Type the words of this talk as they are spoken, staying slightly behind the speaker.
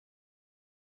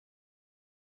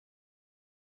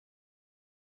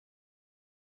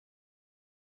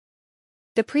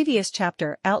The previous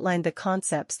chapter outlined the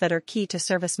concepts that are key to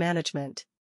service management.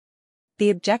 The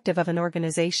objective of an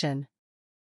organization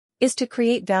is to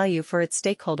create value for its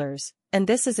stakeholders, and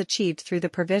this is achieved through the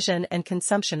provision and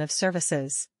consumption of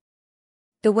services.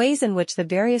 The ways in which the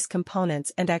various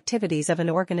components and activities of an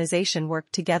organization work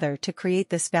together to create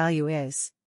this value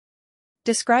is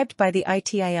described by the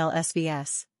ITIL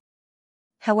SVS.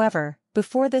 However,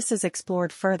 before this is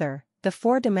explored further, the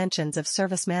 4 dimensions of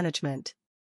service management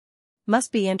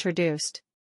must be introduced.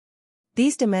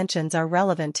 These dimensions are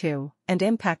relevant to, and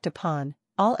impact upon,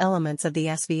 all elements of the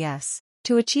SVS.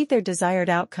 To achieve their desired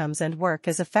outcomes and work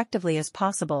as effectively as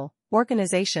possible,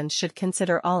 organizations should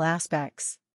consider all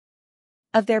aspects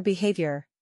of their behavior.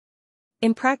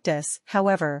 In practice,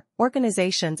 however,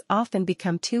 organizations often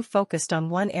become too focused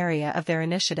on one area of their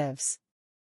initiatives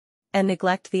and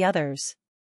neglect the others.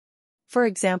 For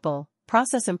example,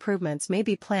 process improvements may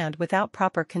be planned without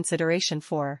proper consideration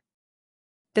for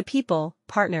the people,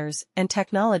 partners, and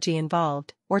technology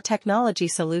involved, or technology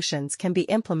solutions can be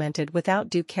implemented without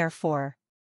due care for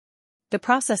the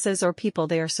processes or people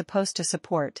they are supposed to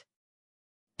support.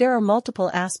 There are multiple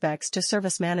aspects to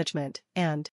service management,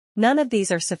 and none of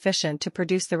these are sufficient to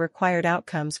produce the required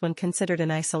outcomes when considered in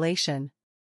isolation.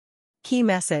 Key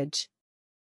message: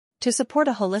 to support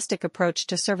a holistic approach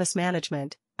to service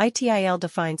management, ITIL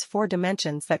defines 4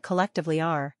 dimensions that collectively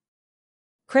are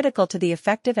critical to the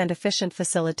effective and efficient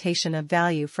facilitation of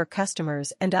value for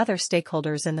customers and other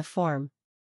stakeholders in the form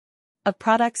of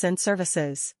products and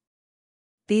services.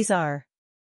 These are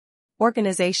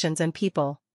organizations and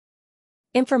people,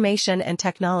 information and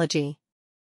technology,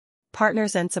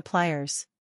 partners and suppliers,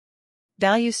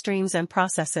 value streams and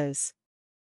processes.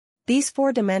 These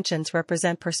 4 dimensions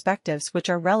represent perspectives which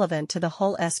are relevant to the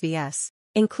whole SVS,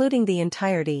 including the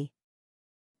entirety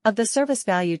of the service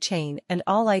value chain and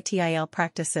all ITIL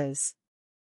practices.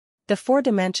 The 4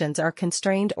 dimensions are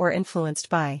constrained or influenced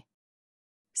by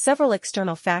several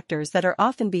external factors that are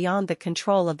often beyond the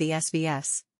control of the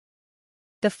SVS.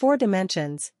 The 4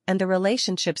 dimensions, and the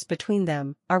relationships between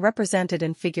them, are represented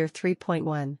in Figure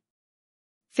 3.1.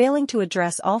 Failing to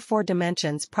address all 4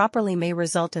 dimensions properly may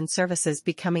result in services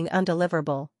becoming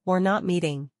undeliverable, or not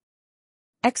meeting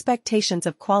expectations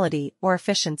of quality or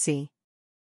efficiency.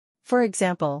 For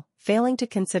example, failing to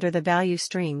consider the value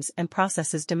streams and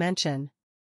processes dimension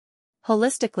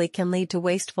holistically can lead to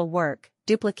wasteful work,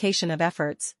 duplication of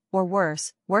efforts, or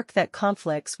worse, work that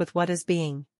conflicts with what is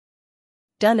being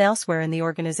done elsewhere in the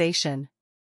organization.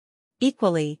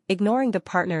 Equally, ignoring the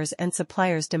partners and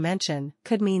suppliers dimension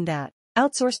could mean that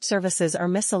outsourced services are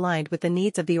misaligned with the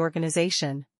needs of the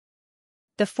organization.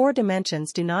 The 4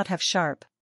 dimensions do not have sharp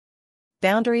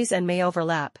boundaries and may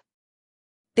overlap.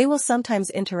 They will sometimes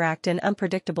interact in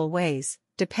unpredictable ways,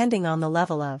 depending on the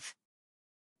level of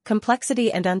complexity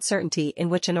and uncertainty in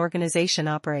which an organization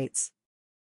operates.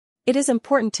 It is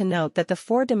important to note that the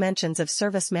 4 dimensions of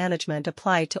service management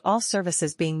apply to all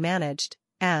services being managed,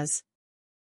 as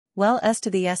well as to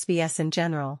the SVS in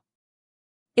general.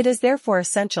 It is therefore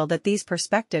essential that these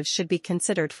perspectives should be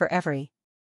considered for every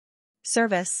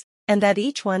service, and that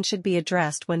each one should be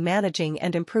addressed when managing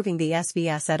and improving the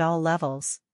SVS at all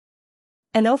levels.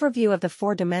 An overview of the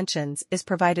 4 dimensions is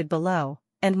provided below,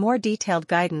 and more detailed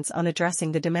guidance on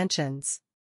addressing the dimensions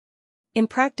in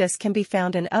practice can be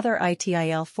found in other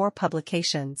ITIL 4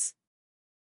 publications.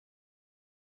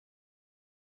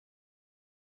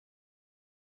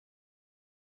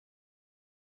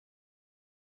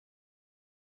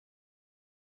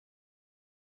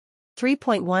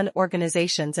 (3.1)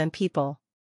 Organizations and people.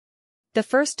 The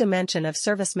first dimension of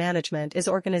service management is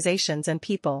organizations and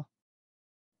people.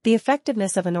 The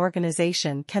effectiveness of an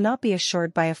organization cannot be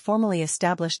assured by a formally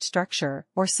established structure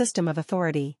or system of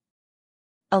authority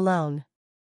alone.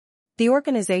 The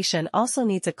organization also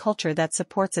needs a culture that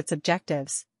supports its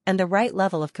objectives, and the right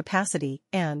level of capacity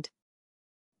and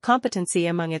competency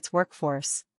among its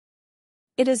workforce.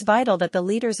 It is vital that the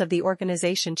leaders of the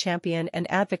organization champion and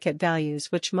advocate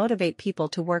values which motivate people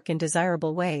to work in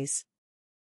desirable ways.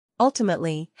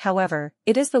 Ultimately, however,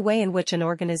 it is the way in which an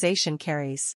organization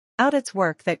carries out its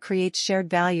work that creates shared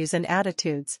values and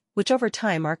attitudes, which over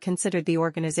time are considered the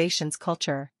organization's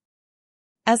culture.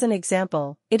 As an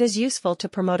example, it is useful to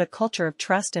promote a culture of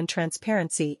trust and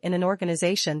transparency in an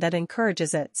organization that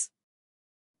encourages its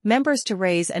members to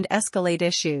raise and escalate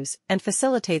issues and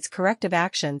facilitates corrective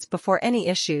actions before any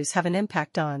issues have an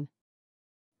impact on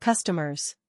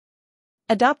customers.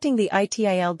 Adopting the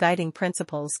ITIL guiding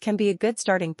principles can be a good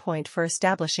starting point for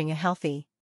establishing a healthy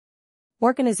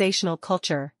organizational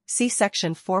culture. See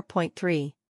Section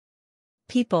 4.3.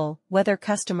 People, whether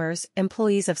customers,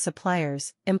 employees of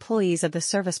suppliers, employees of the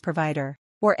service provider,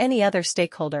 or any other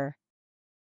stakeholder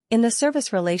in the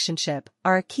service relationship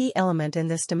are a key element in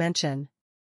this dimension.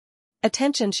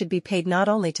 Attention should be paid not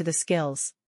only to the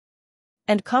skills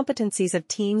and competencies of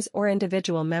teams or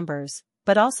individual members,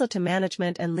 but also to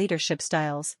management and leadership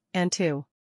styles, and to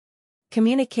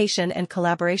communication and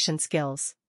collaboration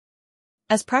skills.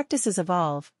 As practices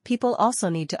evolve, people also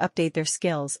need to update their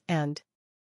skills and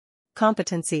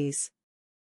competencies.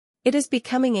 It is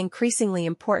becoming increasingly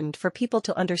important for people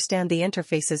to understand the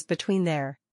interfaces between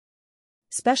their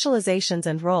specializations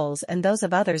and roles and those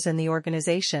of others in the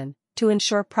organization, to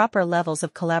ensure proper levels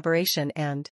of collaboration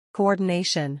and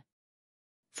coordination.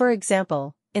 For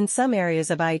example, in some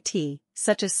areas of IT,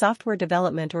 such as software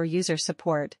development or user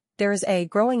support, there is a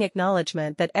growing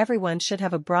acknowledgement that everyone should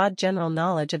have a broad general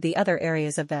knowledge of the other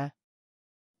areas of the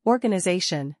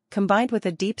organization, combined with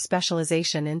a deep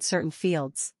specialization in certain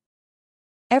fields.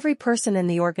 Every person in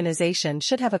the organization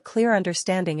should have a clear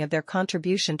understanding of their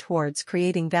contribution towards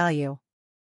creating value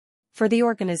for the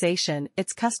organization,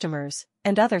 its customers,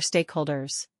 and other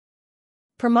stakeholders.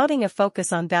 Promoting a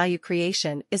focus on value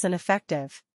creation is an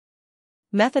effective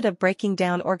method of breaking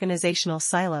down organizational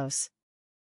silos.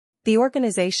 The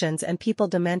organizations and people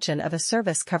dimension of a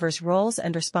service covers roles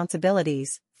and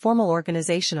responsibilities, formal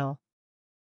organizational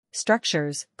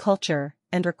structures, culture,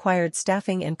 and required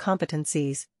staffing and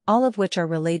competencies, all of which are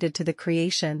related to the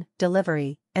creation,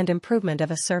 delivery, and improvement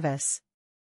of a service.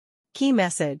 Key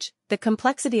message: the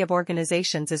complexity of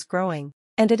organizations is growing,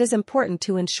 and it is important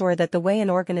to ensure that the way an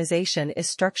organization is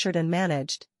structured and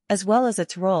managed, as well as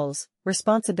its roles,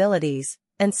 responsibilities,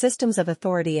 and systems of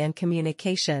authority and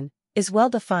communication, is well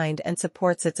defined and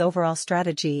supports its overall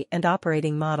strategy and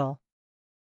operating model.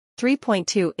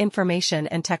 3.2 Information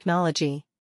and Technology.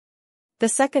 The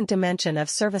second dimension of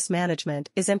service management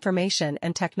is information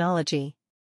and technology.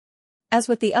 As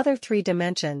with the other three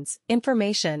dimensions,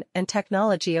 information and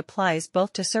technology applies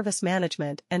both to service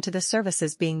management and to the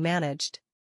services being managed.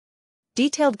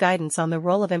 Detailed guidance on the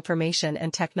role of information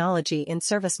and technology in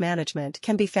service management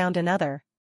can be found in other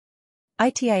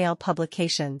ITIL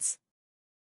publications.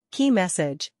 Key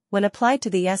message: when applied to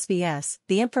the SVS,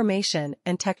 the information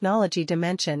and technology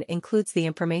dimension includes the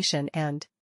information and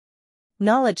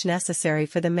knowledge necessary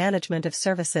for the management of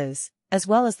services, as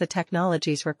well as the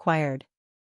technologies required.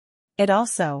 It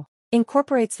also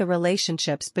incorporates the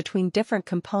relationships between different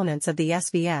components of the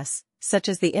SVS, such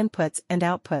as the inputs and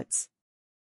outputs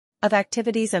of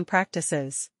activities and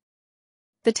practices.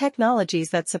 The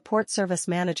technologies that support service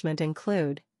management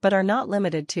include, but are not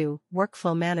limited to,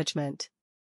 workflow management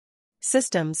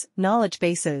systems, knowledge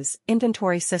bases,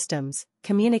 inventory systems,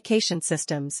 communication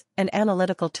systems, and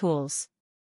analytical tools.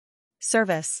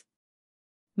 Service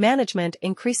management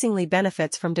increasingly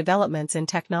benefits from developments in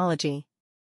technology.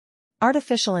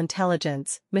 Artificial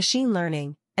intelligence, machine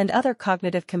learning, and other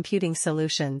cognitive computing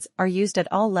solutions are used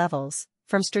at all levels,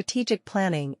 from strategic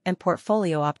planning and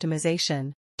portfolio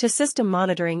optimization to system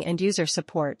monitoring and user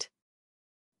support.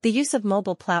 The use of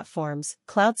mobile platforms,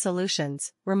 cloud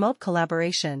solutions, remote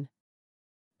collaboration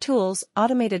tools,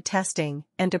 automated testing,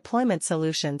 and deployment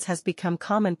solutions has become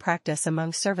common practice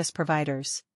among service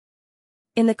providers.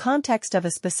 In the context of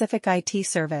a specific IT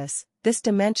service, this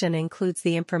dimension includes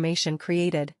the information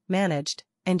created, managed,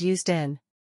 and used in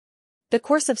the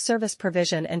course of service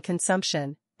provision and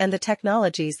consumption, and the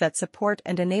technologies that support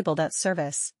and enable that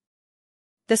service.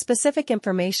 The specific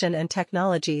information and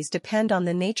technologies depend on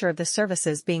the nature of the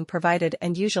services being provided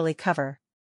and usually cover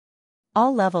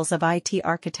all levels of IT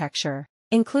architecture,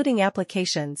 including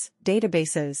applications,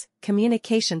 databases,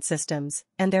 communication systems,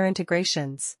 and their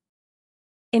integrations.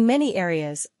 In many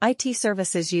areas, IT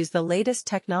services use the latest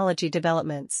technology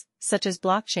developments, such as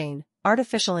blockchain,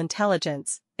 artificial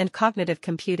intelligence, and cognitive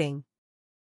computing.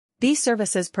 These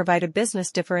services provide a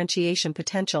business differentiation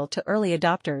potential to early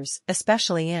adopters,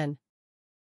 especially in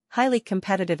highly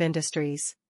competitive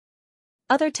industries.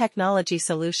 Other technology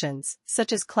solutions,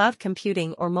 such as cloud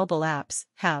computing or mobile apps,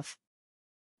 have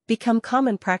become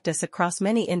common practice across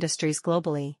many industries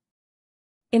globally.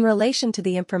 In relation to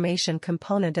the information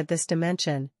component of this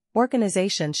dimension,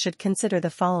 organizations should consider the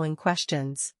following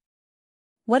questions.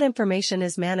 What information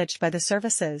is managed by the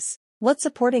services? What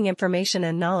supporting information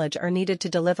and knowledge are needed to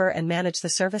deliver and manage the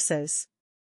services?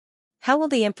 How will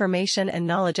the information and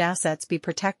knowledge assets be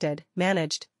protected,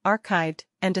 managed, archived,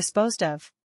 and disposed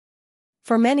of?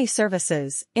 For many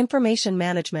services, information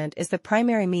management is the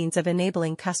primary means of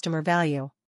enabling customer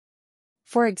value.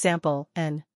 For example,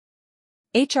 an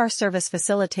HR service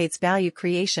facilitates value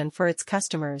creation for its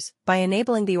customers by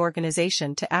enabling the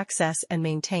organization to access and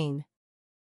maintain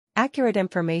accurate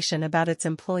information about its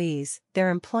employees, their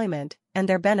employment, and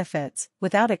their benefits,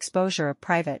 without exposure of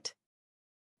private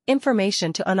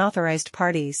Information to unauthorized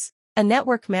parties. A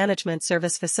network management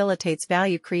service facilitates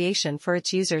value creation for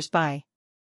its users by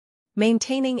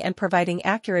maintaining and providing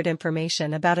accurate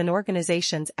information about an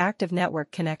organization's active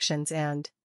network connections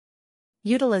and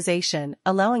utilization,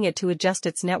 allowing it to adjust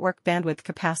its network bandwidth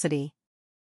capacity.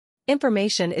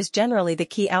 Information is generally the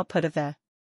key output of the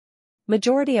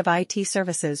majority of IT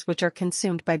services which are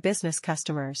consumed by business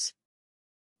customers.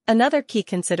 Another key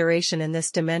consideration in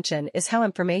this dimension is how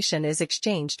information is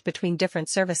exchanged between different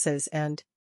services and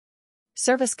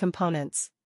service components.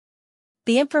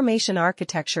 The information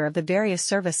architecture of the various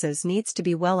services needs to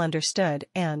be well understood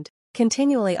and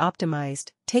continually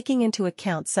optimized, taking into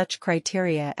account such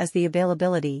criteria as the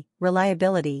availability,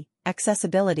 reliability,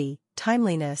 accessibility,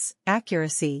 timeliness,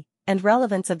 accuracy, and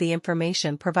relevance of the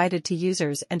information provided to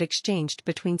users and exchanged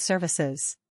between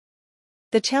services.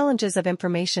 The challenges of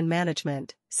information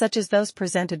management, such as those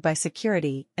presented by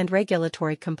security and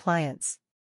regulatory compliance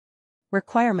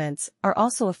requirements, are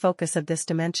also a focus of this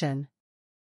dimension.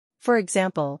 For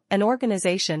example, an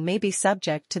organization may be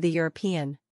subject to the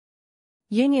European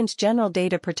Union's General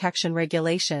Data Protection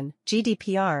Regulation,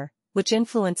 GDPR, which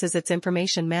influences its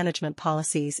information management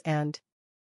policies and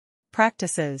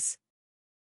practices.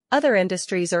 Other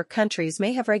industries or countries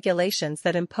may have regulations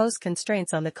that impose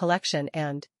constraints on the collection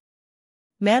and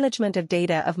management of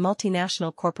data of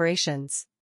multinational corporations.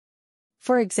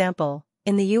 For example,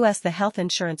 in the U.S. the Health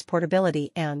Insurance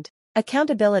Portability and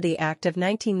Accountability Act of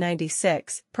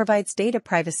 1996 provides data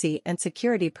privacy and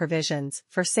security provisions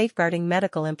for safeguarding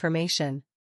medical information.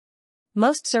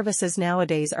 Most services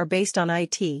nowadays are based on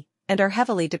IT and are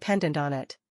heavily dependent on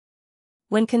it.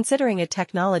 When considering a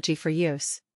technology for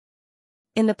use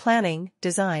in the planning,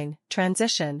 design,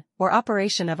 transition, or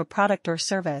operation of a product or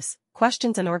service,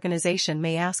 questions an organization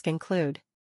may ask include: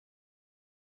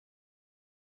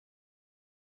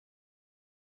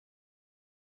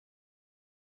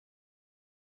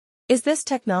 is this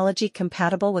technology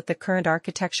compatible with the current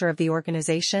architecture of the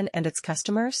organization and its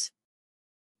customers?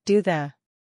 Do the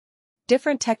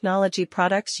different technology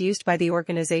products used by the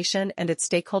organization and its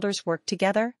stakeholders work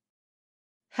together?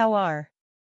 How are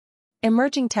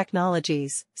emerging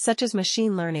technologies, such as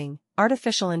machine learning,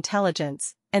 artificial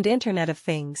intelligence, and Internet of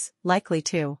Things, likely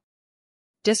to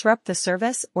disrupt the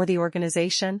service or the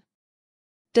organization?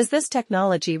 Does this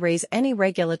technology raise any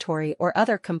regulatory or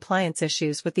other compliance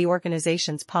issues with the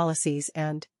organization's policies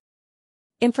and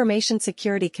information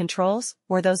security controls,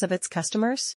 or those of its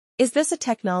customers? Is this a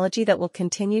technology that will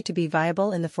continue to be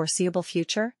viable in the foreseeable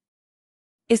future?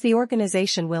 Is the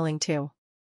organization willing to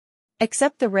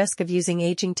accept the risk of using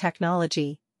aging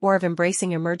technology, or of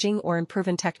embracing emerging or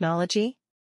unproven technology?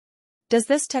 Does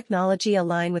this technology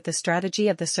align with the strategy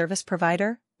of the service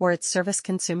provider, or its service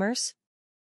consumers?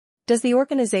 Does the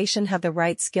organization have the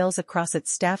right skills across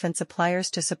its staff and suppliers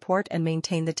to support and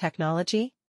maintain the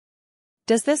technology?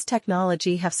 Does this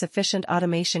technology have sufficient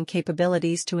automation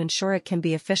capabilities to ensure it can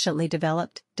be efficiently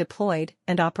developed, deployed,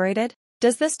 and operated?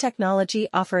 Does this technology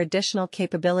offer additional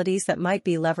capabilities that might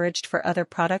be leveraged for other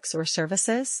products or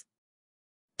services?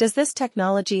 Does this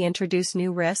technology introduce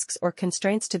new risks or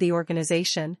constraints to the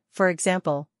organization, for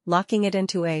example, locking it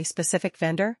into a specific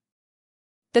vendor?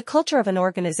 The culture of an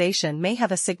organization may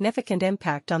have a significant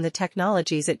impact on the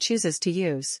technologies it chooses to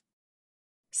use.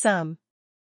 Some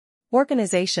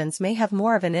organizations may have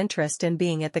more of an interest in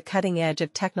being at the cutting edge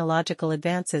of technological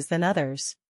advances than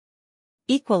others.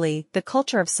 Equally, the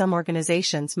culture of some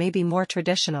organizations may be more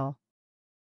traditional.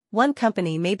 One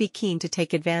company may be keen to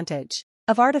take advantage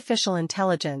of artificial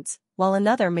intelligence, while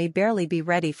another may barely be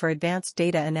ready for advanced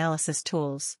data analysis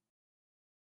tools.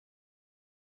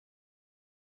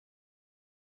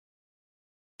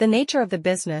 The nature of the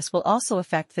business will also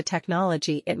affect the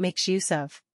technology it makes use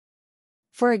of.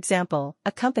 For example,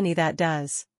 a company that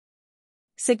does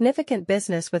significant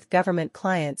business with government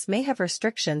clients may have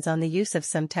restrictions on the use of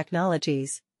some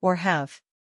technologies, or have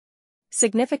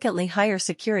significantly higher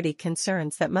security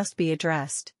concerns that must be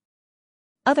addressed.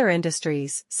 Other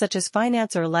industries, such as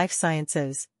finance or life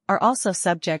sciences, are also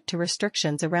subject to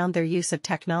restrictions around their use of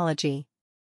technology.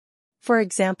 For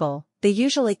example, they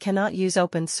usually cannot use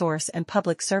open source and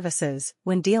public services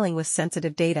when dealing with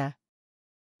sensitive data.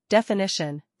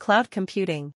 Definition: cloud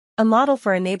computing. A model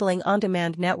for enabling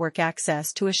on-demand network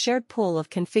access to a shared pool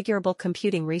of configurable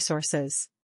computing resources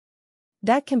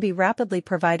that can be rapidly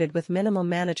provided with minimal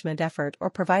management effort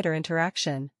or provider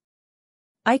interaction.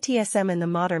 ITSM in the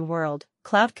modern world,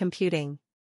 cloud computing.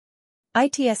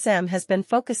 ITSM has been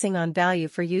focusing on value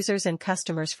for users and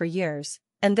customers for years,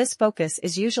 and this focus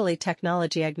is usually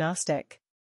technology agnostic.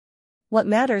 What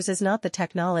matters is not the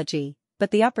technology,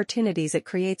 but the opportunities it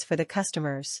creates for the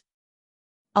customers.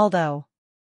 Although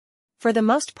For the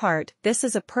most part, this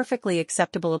is a perfectly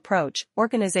acceptable approach.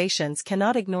 Organizations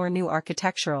cannot ignore new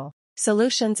architectural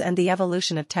solutions and the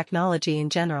evolution of technology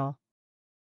in general.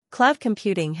 Cloud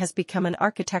computing has become an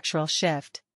architectural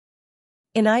shift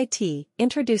in IT,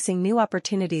 introducing new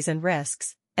opportunities and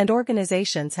risks, and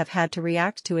organizations have had to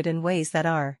react to it in ways that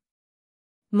are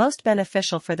most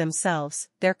beneficial for themselves,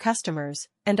 their customers,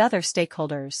 and other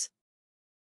stakeholders.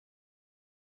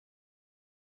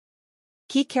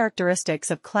 Key characteristics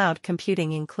of cloud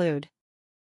computing include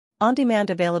on-demand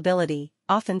availability,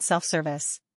 often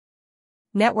self-service.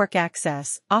 Network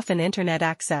access, often internet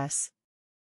access.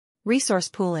 Resource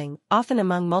pooling, often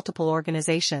among multiple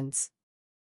organizations.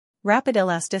 Rapid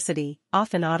elasticity,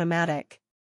 often automatic.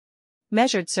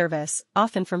 Measured service,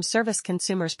 often from service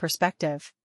consumers'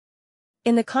 perspective.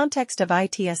 In the context of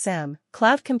ITSM,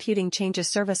 cloud computing changes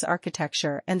service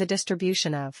architecture and the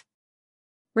distribution of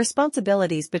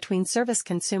responsibilities between service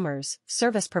consumers,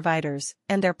 service providers,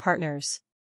 and their partners.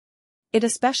 It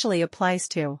especially applies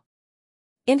to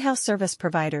in-house service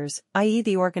providers, i.e.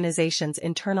 the organization's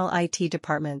internal IT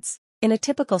departments. In a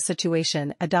typical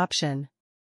situation, adoption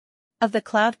of the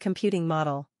cloud computing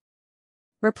model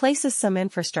replaces some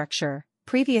infrastructure,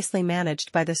 previously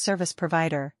managed by the service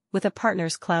provider, with a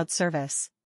partner's cloud service.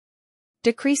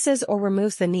 Decreases or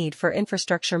removes the need for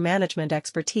infrastructure management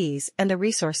expertise and the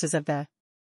resources of the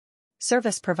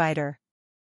service provider.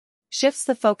 Shifts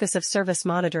the focus of service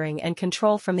monitoring and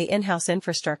control from the in-house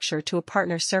infrastructure to a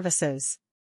partner's services.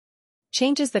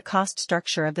 Changes the cost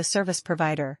structure of the service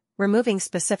provider, removing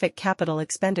specific capital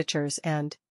expenditures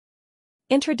and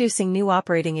introducing new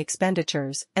operating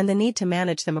expenditures and the need to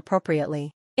manage them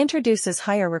appropriately. Introduces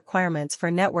higher requirements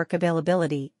for network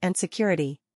availability and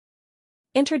security.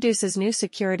 Introduces new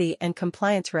security and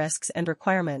compliance risks and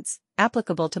requirements,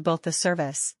 applicable to both the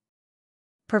service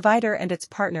provider and its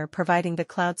partner providing the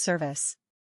cloud service.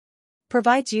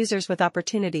 Provides users with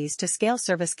opportunities to scale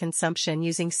service consumption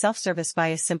using self-service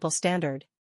via simple standard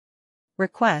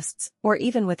requests, or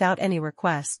even without any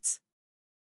requests.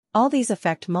 All these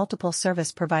affect multiple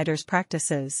service providers'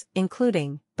 practices,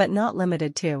 including, but not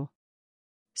limited to,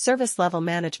 service level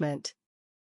management,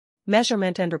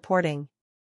 measurement and reporting,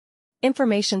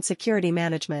 information security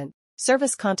management,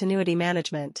 service continuity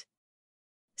management,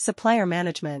 supplier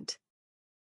management,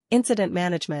 incident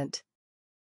management,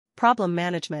 problem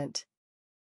management,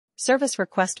 service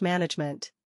request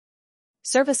management,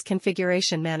 service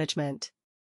configuration management.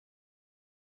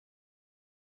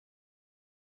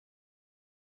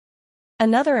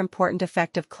 Another important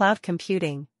effect of cloud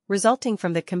computing, resulting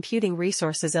from the computing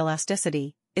resources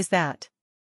elasticity, is that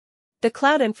the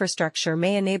cloud infrastructure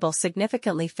may enable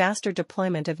significantly faster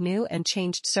deployment of new and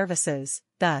changed services,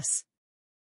 thus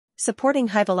supporting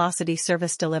high-velocity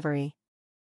service delivery.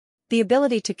 The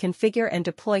ability to configure and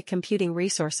deploy computing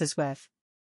resources with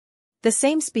the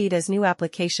same speed as new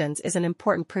applications is an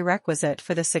important prerequisite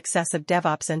for the success of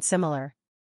DevOps and similar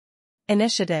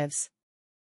initiatives.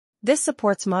 This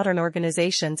supports modern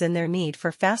organizations in their need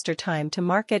for faster time to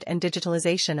market and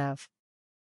digitalization of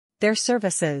their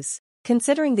services.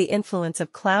 Considering the influence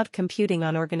of cloud computing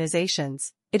on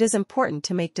organizations, it is important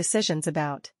to make decisions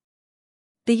about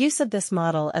the use of this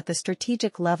model at the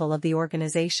strategic level of the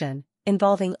organization,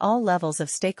 involving all levels of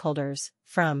stakeholders,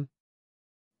 from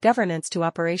governance to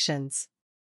operations.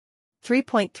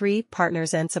 3.3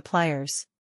 Partners and suppliers.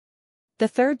 The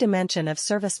third dimension of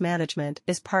service management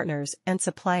is partners and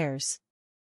suppliers.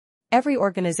 Every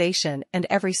organization and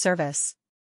every service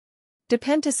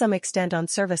depend to some extent on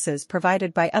services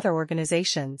provided by other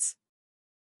organizations.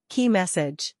 Key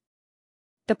message.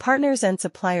 The partners and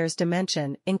suppliers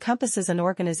dimension encompasses an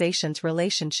organization's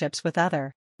relationships with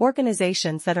other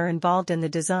organizations that are involved in the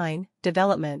design,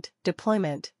 development,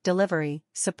 deployment, delivery,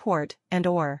 support,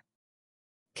 and/or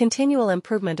continual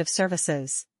improvement of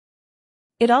services.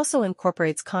 It also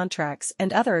incorporates contracts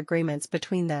and other agreements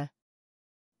between the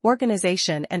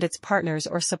organization and its partners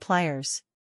or suppliers.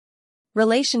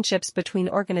 Relationships between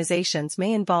organizations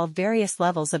may involve various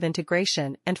levels of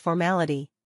integration and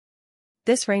formality.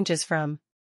 This ranges from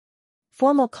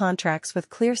formal contracts with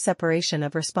clear separation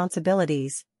of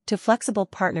responsibilities, to flexible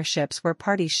partnerships where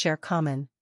parties share common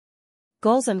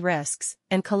goals and risks,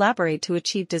 and collaborate to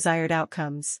achieve desired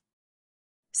outcomes.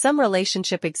 Some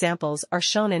relationship examples are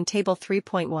shown in Table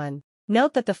 3.1.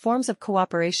 Note that the forms of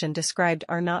cooperation described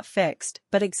are not fixed,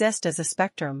 but exist as a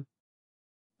spectrum.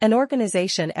 An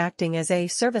organization acting as a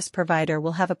service provider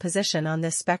will have a position on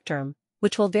this spectrum,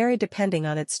 which will vary depending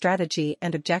on its strategy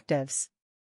and objectives.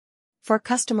 For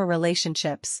customer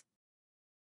relationships,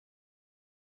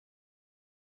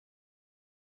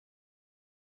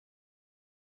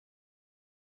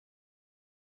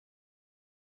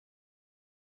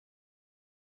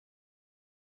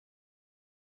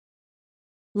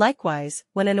 Likewise,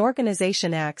 when an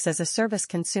organization acts as a service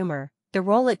consumer, the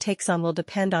role it takes on will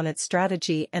depend on its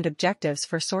strategy and objectives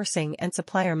for sourcing and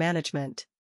supplier management.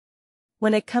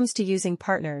 When it comes to using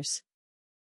partners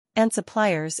and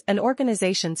suppliers, an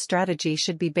organization's strategy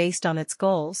should be based on its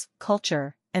goals,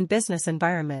 culture, and business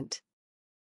environment.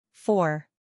 4.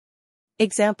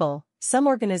 Example: some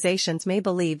organizations may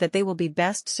believe that they will be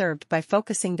best served by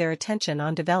focusing their attention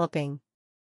on developing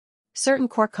certain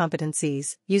core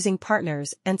competencies, using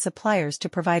partners and suppliers to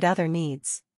provide other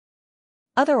needs.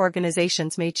 Other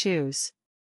organizations may choose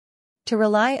to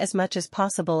rely as much as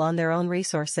possible on their own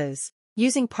resources,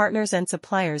 using partners and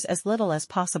suppliers as little as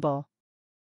possible.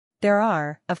 There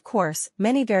are, of course,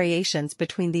 many variations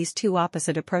between these two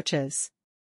opposite approaches.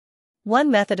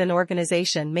 One method an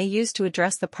organization may use to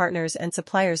address the partners and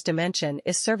suppliers dimension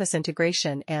is service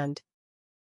integration and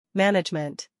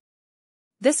management.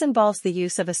 This involves the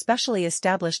use of a specially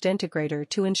established integrator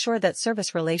to ensure that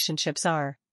service relationships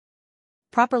are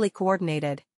properly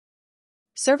coordinated.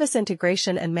 Service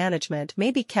integration and management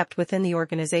may be kept within the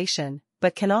organization,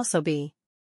 but can also be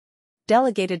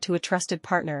delegated to a trusted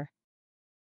partner.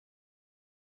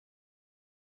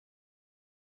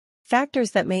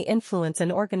 Factors that may influence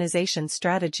an organization's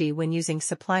strategy when using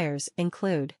suppliers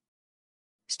include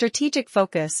strategic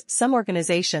focus. Some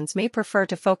organizations may prefer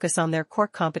to focus on their core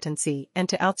competency and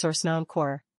to outsource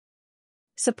non-core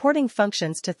supporting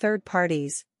functions to third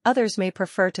parties. Others may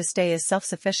prefer to stay as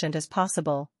self-sufficient as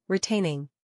possible, retaining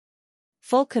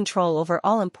full control over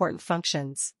all important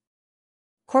functions.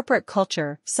 Corporate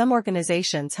culture. Some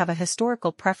organizations have a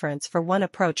historical preference for one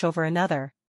approach over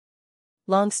another.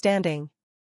 Long-standing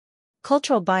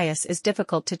cultural bias is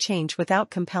difficult to change without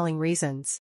compelling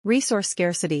reasons. Resource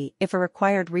scarcity. If a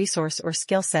required resource or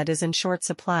skill set is in short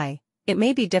supply, it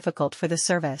may be difficult for the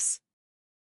service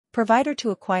provider to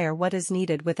acquire what is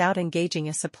needed without engaging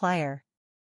a supplier.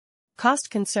 Cost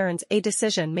concerns. A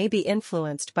decision may be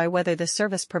influenced by whether the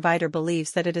service provider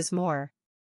believes that it is more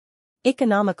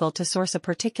economical to source a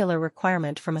particular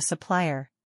requirement from a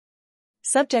supplier.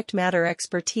 Subject matter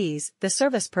expertise. The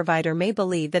service provider may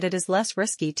believe that it is less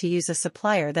risky to use a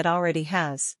supplier that already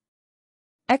has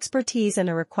expertise in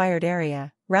a required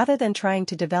area, rather than trying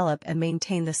to develop and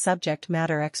maintain the subject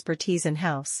matter expertise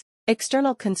in-house.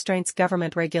 External constraints.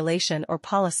 Government regulation or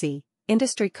policy,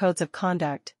 industry codes of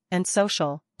conduct, and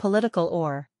social, political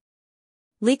or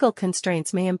legal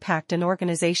constraints may impact an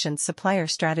organization's supplier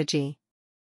strategy.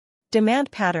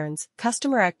 Demand patterns.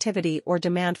 Customer activity or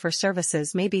demand for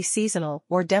services may be seasonal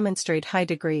or demonstrate high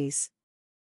degrees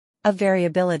of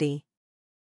variability.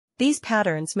 These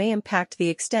patterns may impact the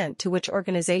extent to which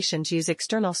organizations use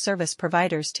external service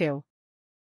providers to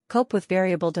cope with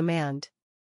variable demand.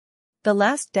 The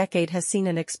last decade has seen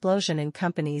an explosion in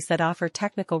companies that offer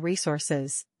technical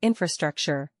resources,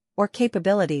 infrastructure, or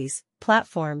capabilities,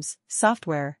 platforms,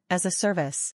 software, as a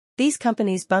service. These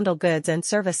companies bundle goods and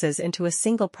services into a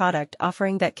single product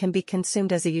offering that can be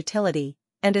consumed as a utility,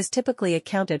 and is typically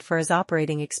accounted for as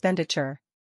operating expenditure.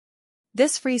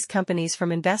 This frees companies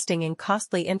from investing in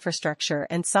costly infrastructure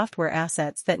and software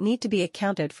assets that need to be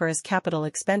accounted for as capital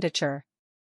expenditure.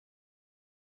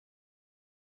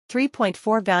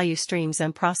 3.4 Value streams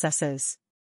and processes.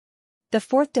 The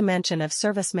fourth dimension of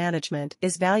service management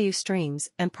is value streams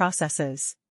and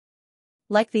processes.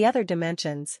 Like the other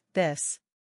dimensions, this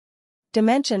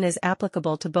dimension is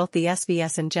applicable to both the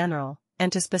SVS in general,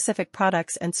 and to specific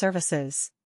products and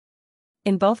services.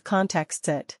 In both contexts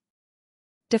it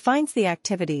defines the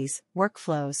activities,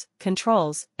 workflows,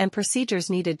 controls, and procedures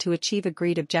needed to achieve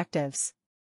agreed objectives.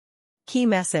 Key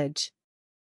message.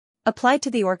 Applied to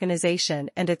the organization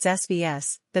and its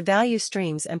SVS, the value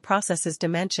streams and processes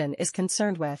dimension is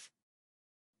concerned with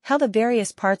how the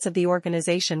various parts of the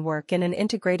organization work in an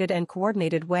integrated and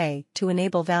coordinated way to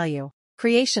enable value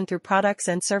creation through products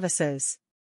and services.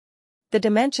 The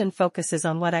dimension focuses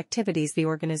on what activities the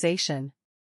organization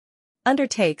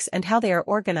undertakes and how they are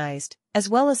organized, as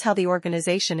well as how the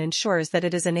organization ensures that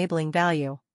it is enabling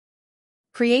value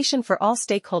creation for all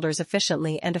stakeholders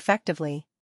efficiently and effectively.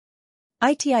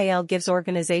 ITIL gives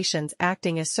organizations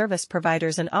acting as service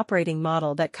providers an operating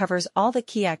model that covers all the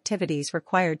key activities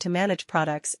required to manage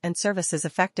products and services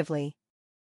effectively.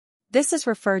 This is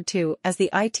referred to as the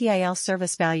ITIL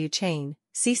service value chain,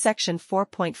 see section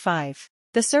 4.5.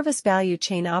 The service value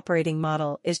chain operating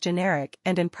model is generic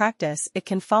and in practice it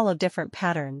can follow different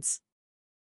patterns.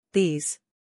 These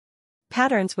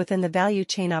patterns within the value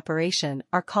chain operation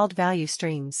are called value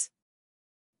streams.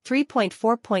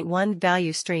 3.4.1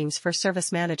 Value streams for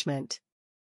service management.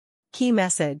 Key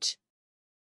message.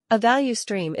 A value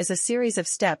stream is a series of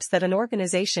steps that an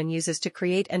organization uses to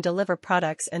create and deliver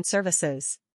products and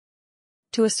services.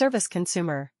 to a service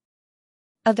consumer.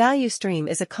 A value stream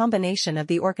is a combination of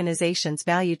the organization's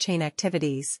value chain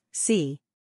activities. See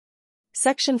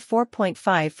Section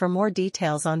 4.5 for more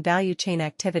details on value chain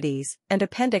activities, and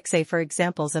Appendix A for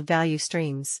examples of value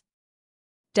streams.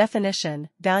 Definition: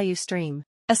 Value stream.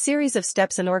 A series of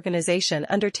steps an organization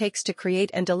undertakes to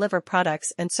create and deliver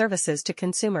products and services to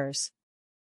consumers.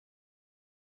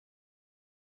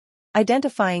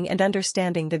 Identifying and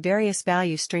understanding the various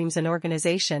value streams an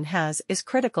organization has is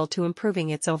critical to improving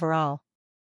its overall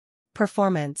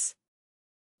performance.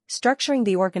 Structuring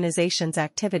the organization's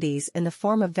activities in the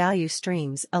form of value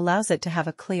streams allows it to have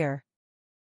a clear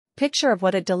picture of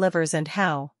what it delivers and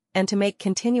how, and to make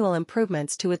continual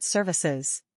improvements to its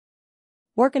services.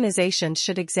 Organizations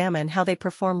should examine how they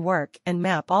perform work and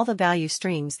map all the value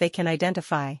streams they can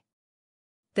identify.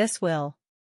 This will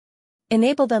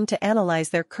enable them to analyze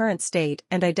their current state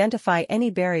and identify any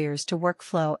barriers to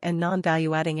workflow and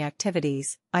non-value-adding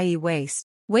activities, i.e. waste.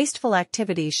 Wasteful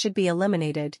activities should be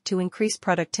eliminated to increase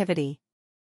productivity.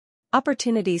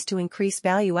 Opportunities to increase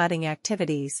value-adding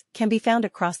activities can be found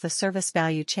across the service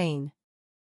value chain.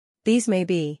 These may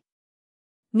be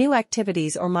new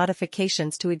activities or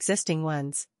modifications to existing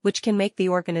ones, which can make the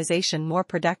organization more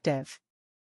productive.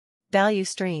 Value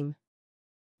stream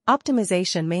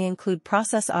optimization may include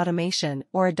process automation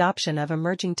or adoption of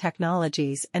emerging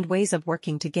technologies and ways of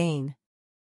working to gain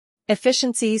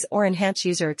efficiencies or enhance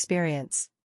user experience.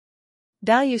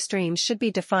 Value streams should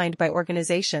be defined by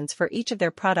organizations for each of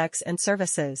their products and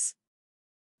services.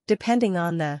 Depending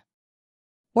on the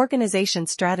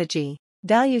organization's strategy,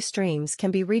 value streams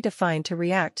can be redefined to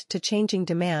react to changing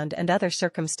demand and other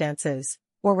circumstances,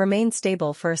 or remain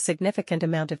stable for a significant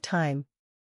amount of time.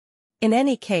 In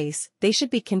any case, they should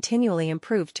be continually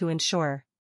improved to ensure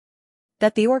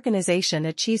that the organization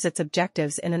achieves its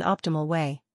objectives in an optimal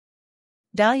way.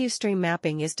 Value stream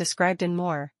mapping is described in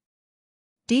more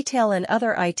detail in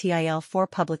other ITIL4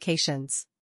 publications.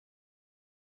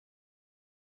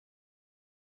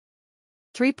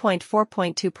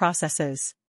 3.4.2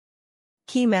 Processes.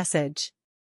 Key message.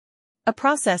 A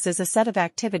process is a set of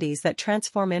activities that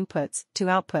transform inputs to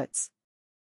outputs.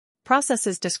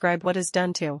 Processes describe what is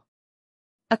done to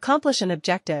accomplish an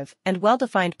objective, and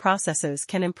well-defined processes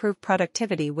can improve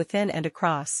productivity within and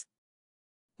across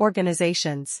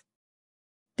organizations.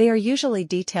 They are usually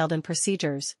detailed in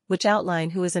procedures, which outline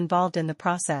who is involved in the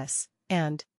process,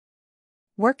 and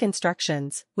work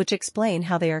instructions, which explain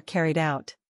how they are carried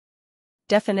out.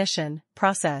 Definition: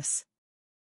 Process.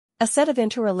 A set of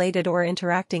interrelated or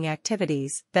interacting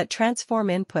activities that transform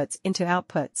inputs into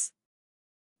outputs.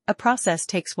 A process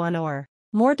takes one or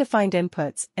more defined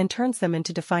inputs and turns them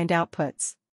into defined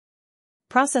outputs.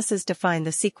 Processes define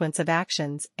the sequence of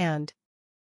actions and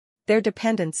their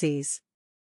dependencies.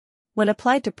 When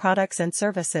applied to products and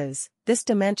services, this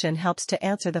dimension helps to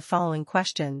answer the following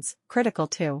questions, critical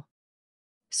to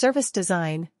service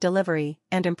design, delivery,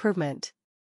 and improvement.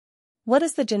 What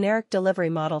is the generic delivery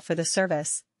model for the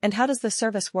service, and how does the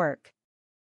service work?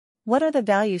 What are the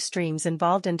value streams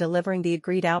involved in delivering the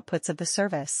agreed outputs of the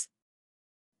service?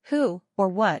 Who, or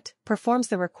what, performs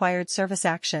the required service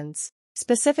actions?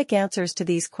 Specific answers to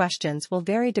these questions will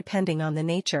vary depending on the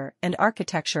nature and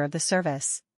architecture of the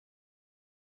service.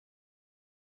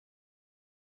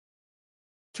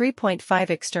 3.5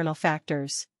 External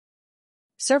factors.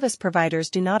 Service providers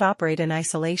do not operate in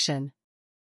isolation.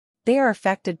 They are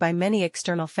affected by many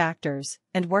external factors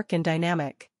and work in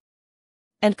dynamic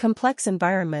and complex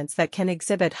environments that can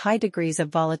exhibit high degrees of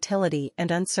volatility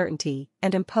and uncertainty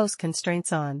and impose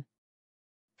constraints on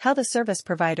how the service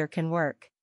provider can work.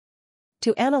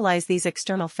 To analyze these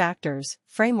external factors,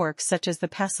 frameworks such as the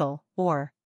PESTEL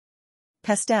or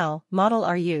PESTEL model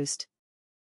are used.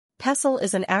 PESTEL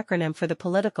is an acronym for the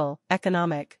political,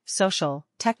 economic, social,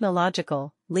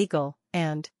 technological, legal,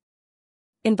 and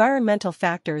environmental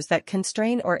factors that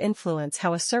constrain or influence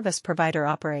how a service provider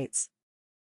operates.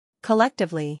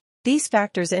 Collectively, these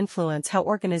factors influence how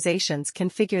organizations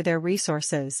configure their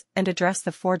resources and address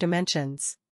the four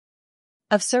dimensions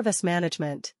of service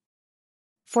management.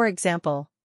 For example,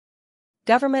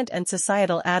 government and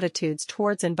societal attitudes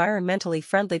towards environmentally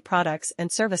friendly products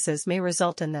and services may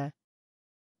result in the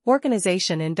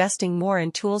organization investing more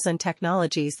in tools and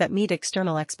technologies that meet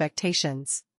external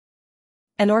expectations.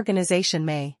 An organization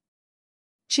may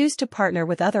choose to partner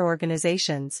with other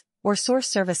organizations or source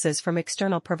services from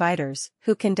external providers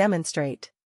who can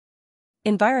demonstrate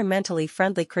environmentally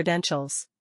friendly credentials.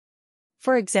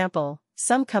 For example,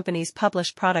 some companies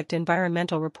publish product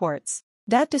environmental reports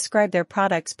that describe their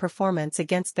products' performance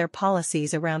against their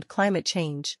policies around climate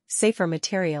change, safer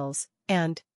materials,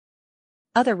 and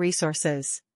other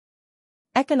resources.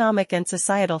 Economic and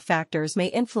societal factors may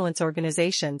influence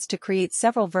organizations to create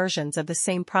several versions of the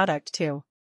same product to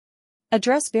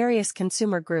address various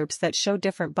consumer groups that show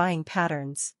different buying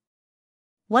patterns.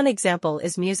 One example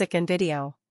is music and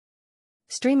video.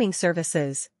 Streaming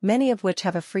services, many of which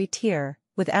have a free tier,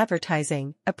 with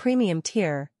advertising, a premium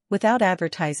tier, without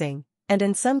advertising, and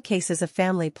in some cases a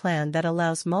family plan that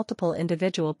allows multiple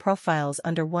individual profiles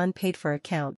under one paid-for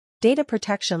account. Data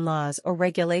protection laws or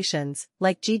regulations,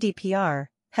 like GDPR,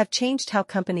 have changed how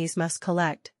companies must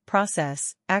collect,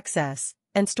 process, access,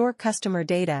 and store customer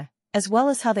data, as well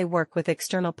as how they work with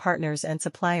external partners and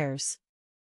suppliers.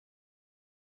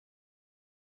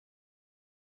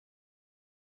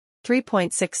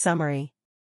 3.6 Summary.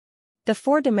 The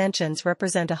 4 dimensions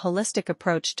represent a holistic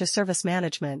approach to service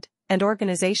management, and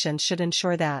organizations should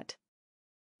ensure that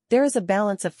there is a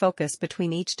balance of focus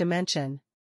between each dimension.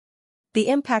 The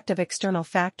impact of external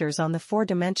factors on the 4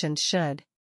 dimensions should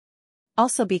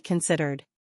also be considered.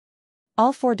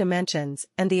 All 4 dimensions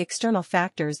and the external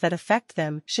factors that affect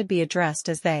them should be addressed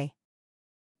as they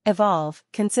evolve,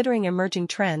 considering emerging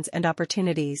trends and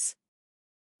opportunities.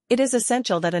 It is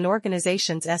essential that an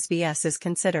organization's SVS is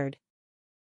considered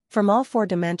from all 4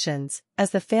 dimensions,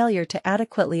 as the failure to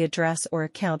adequately address or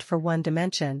account for one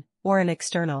dimension, or an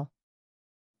external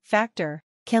factor,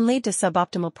 can lead to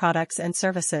suboptimal products and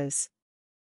services.